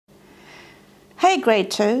Hey Grade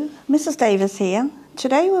 2, Mrs. Davis here.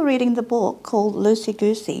 Today we're reading the book called Loosey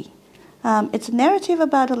Goosey. It's a narrative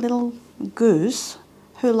about a little goose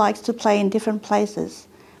who likes to play in different places,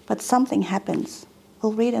 but something happens.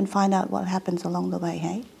 We'll read and find out what happens along the way,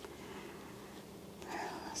 hey?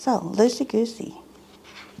 So, Loosey Goosey.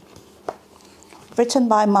 Written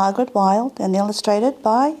by Margaret Wilde and illustrated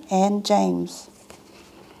by Anne James.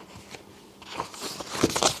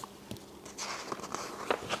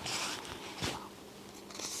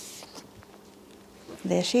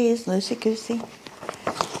 There she is, Loosey Goosey.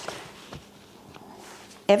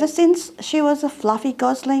 Ever since she was a fluffy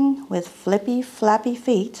gosling with flippy, flappy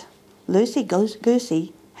feet, Loosey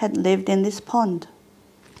Goosey had lived in this pond.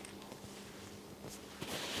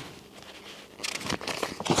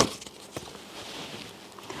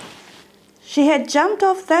 She had jumped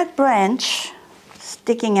off that branch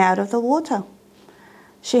sticking out of the water.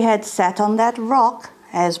 She had sat on that rock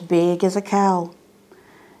as big as a cow.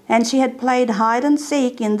 And she had played hide and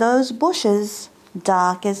seek in those bushes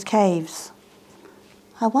dark as caves.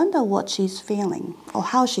 I wonder what she's feeling, or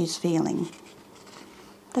how she's feeling.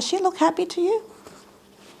 Does she look happy to you?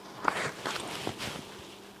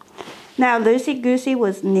 Now Loosey Goosey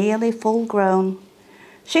was nearly full grown.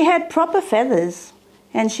 She had proper feathers,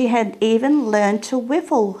 and she had even learned to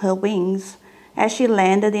whiffle her wings as she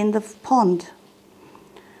landed in the pond.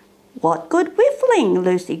 "What good whiffling,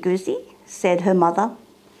 Loosey Goosey," said her mother.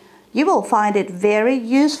 "You will find it very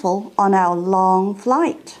useful on our long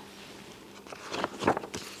flight."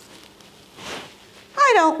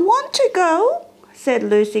 "I don't want to go," said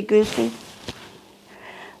Loosey Goosey.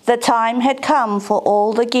 The time had come for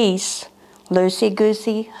all the geese, Loosey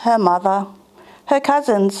Goosey, her mother, her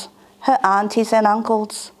cousins, her aunties and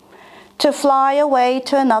uncles, to fly away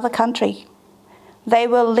to another country. They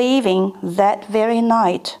were leaving that very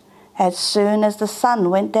night as soon as the sun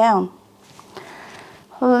went down.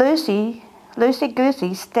 Loosey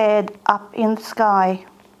Goosey stared up in the sky.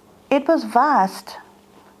 It was vast,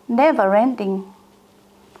 never-ending.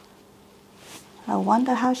 I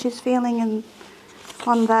wonder how she's feeling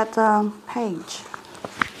on that page.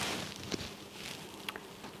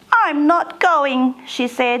 "I'm not going," she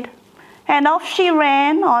said, and off she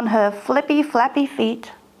ran on her flippy, flappy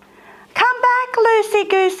feet. "Come back, Loosey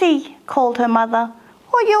Goosey," called her mother,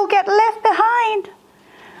 "or you'll get left behind."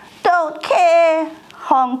 "Don't care,"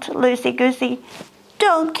 honked Loosey Goosey.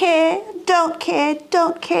 "Don't care, don't care,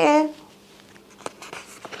 don't care."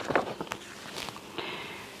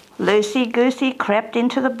 Loosey Goosey crept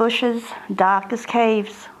into the bushes, dark as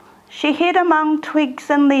caves. She hid among twigs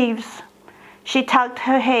and leaves. She tucked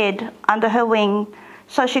her head under her wing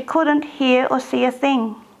so she couldn't hear or see a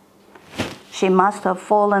thing. She must have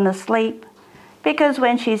fallen asleep, because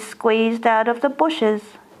when she squeezed out of the bushes,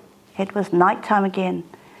 it was night time again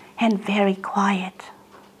and very quiet.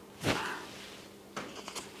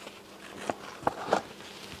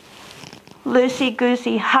 Loosey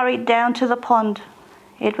Goosey hurried down to the pond.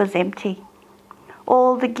 It was empty.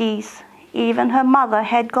 All the geese, even her mother,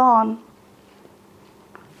 had gone.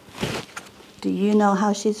 Do you know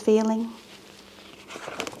how she's feeling?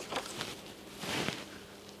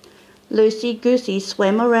 Loosey Goosey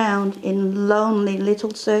swam around in lonely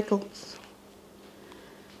little circles.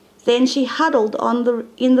 Then she huddled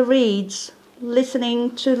in the reeds,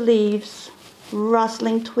 listening to leaves,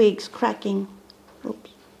 rustling twigs cracking. Oops.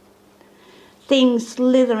 Things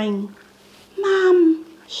slithering. "Mum,"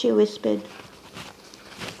 she whispered.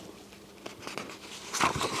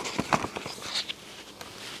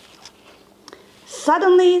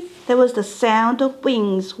 Suddenly there was the sound of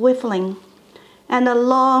wings whiffling and a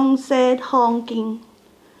long, sad honking.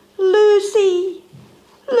 "Loosey,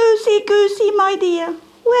 Loosey Goosey, my dear,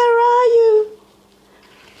 where are you?"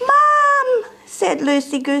 "Mum," said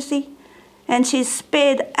Loosey Goosey, and she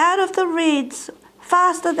sped out of the reeds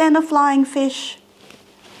faster than a flying fish.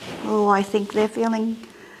 Oh, I think they're feeling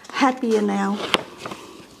happier now.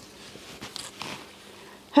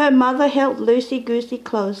 Her mother held Loosey Goosey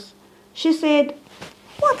close. She said,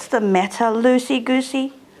 "What's the matter, Loosey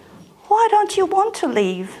Goosey? Why don't you want to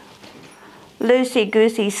leave?" Loosey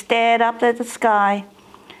Goosey stared up at the sky.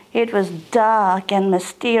 It was dark and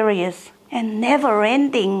mysterious and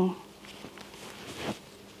never-ending.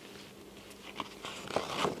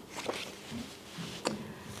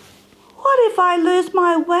 "What if I lose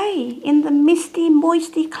my way in the misty,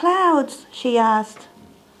 moisty clouds?" she asked.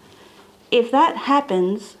 "If that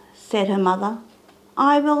happens," said her mother,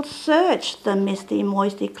 "I will search the misty,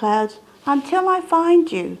 moisty clouds until I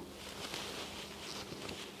find you."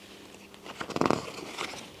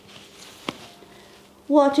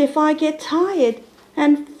 "What if I get tired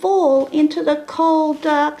and fall into the cold,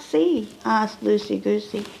 dark sea?" asked Lucy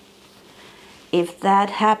Goosey. "If that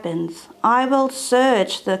happens, I will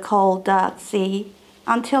search the cold, dark sea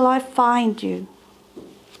until I find you."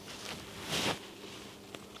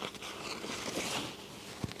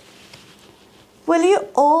 "Will you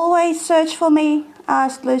always search for me?"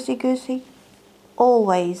 asked Lucy Goosey.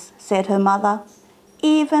 "Always," said her mother.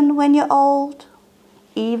 "Even when you're old?"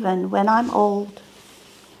 "Even when I'm old."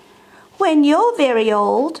 "When you're very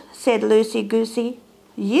old," said Lucy Goosey,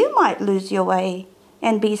 "you might lose your way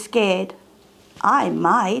and be scared." "I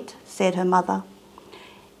might," said her mother.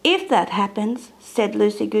 "If that happens," said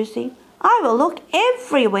Lucy Goosey, "I will look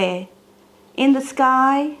everywhere, in the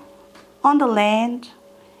sky, on the land,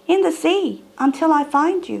 in the sea, until I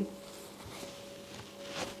find you."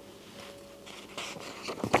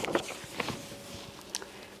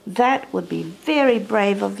 "That would be very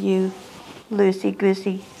brave of you, Lucy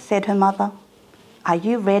Goosey," said her mother. "Are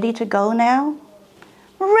you ready to go now?"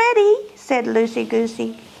 "Ready," said Lucy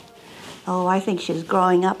Goosey. Oh, I think she's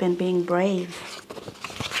growing up and being brave.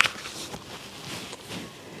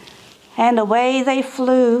 And away they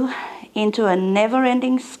flew into a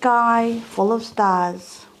never-ending sky full of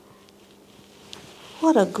stars.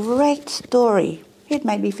 What a great story. It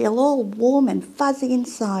made me feel all warm and fuzzy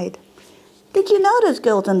inside. Did you notice,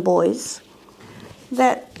 girls and boys,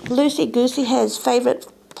 that Lucy Goosey has favourite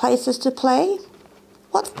places to play?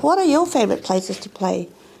 What are your favourite places to play?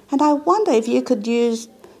 And I wonder if you could use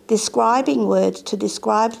describing words to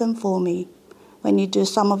describe them for me when you do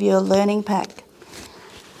some of your learning pack.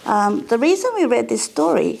 The reason we read this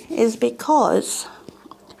story is because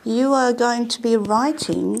you are going to be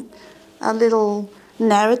writing a little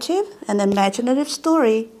narrative, an imaginative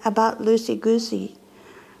story about Lucy Goosey.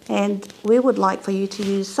 And we would like for you to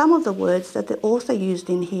use some of the words that the author used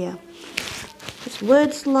in here. It's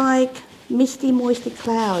words like misty, moisty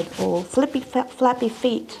cloud, or flappy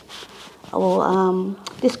feet, or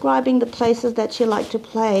describing the places that she liked to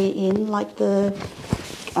play in, like the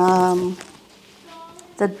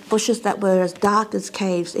bushes that were as dark as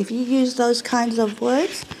caves. If you use those kinds of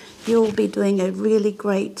words, you'll be doing a really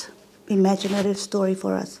great imaginative story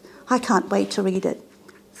for us. I can't wait to read it.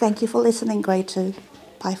 Thank you for listening, Grade 2.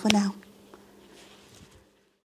 Bye for now.